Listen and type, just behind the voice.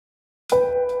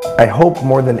I hope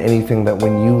more than anything that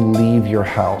when you leave your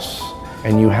house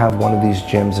and you have one of these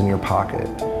gems in your pocket,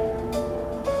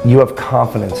 you have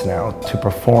confidence now to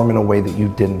perform in a way that you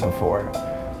didn't before.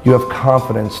 You have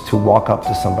confidence to walk up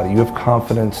to somebody. You have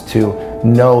confidence to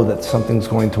know that something's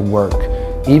going to work,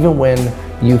 even when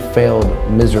you failed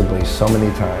miserably so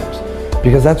many times.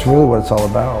 Because that's really what it's all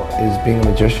about, is being a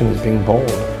magician, is being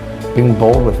bold. Being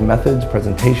bold with methods,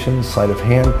 presentations, sleight of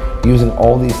hand, using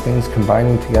all these things,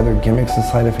 combining together gimmicks and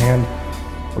sleight of hand,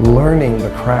 learning the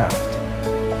craft.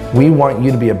 We want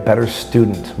you to be a better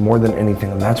student more than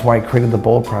anything, and that's why I created the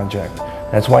Bold Project.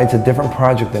 That's why it's a different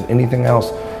project than anything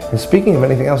else. And speaking of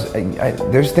anything else,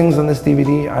 there's things on this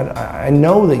DVD I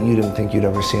know that you didn't think you'd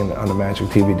ever see on a Magic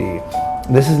DVD.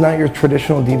 This is not your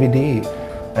traditional DVD.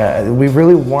 We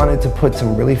really wanted to put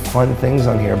some really fun things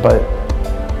on here, but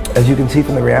as you can see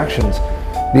from the reactions,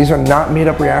 these are not made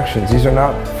up reactions. These are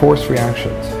not forced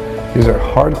reactions. These are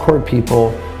hardcore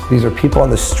people. These are people on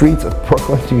the streets of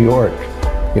Brooklyn, New York.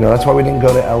 You know, that's why we didn't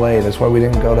go to LA. That's why we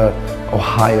didn't go to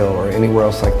Ohio or anywhere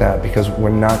else like that, because we're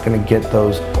not going to get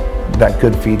that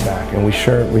good feedback, and we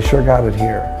sure got it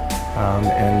here.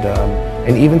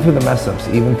 And even through the mess ups,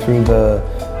 even through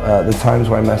the times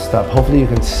where I messed up, hopefully you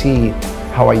can see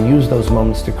how I use those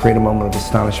moments to create a moment of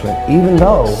astonishment, even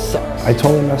though I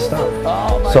totally messed up.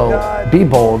 So be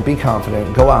bold, be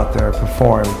confident, go out there,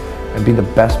 perform, and be the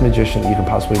best magician you can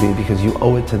possibly be, because you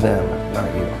owe it to them,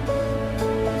 not you.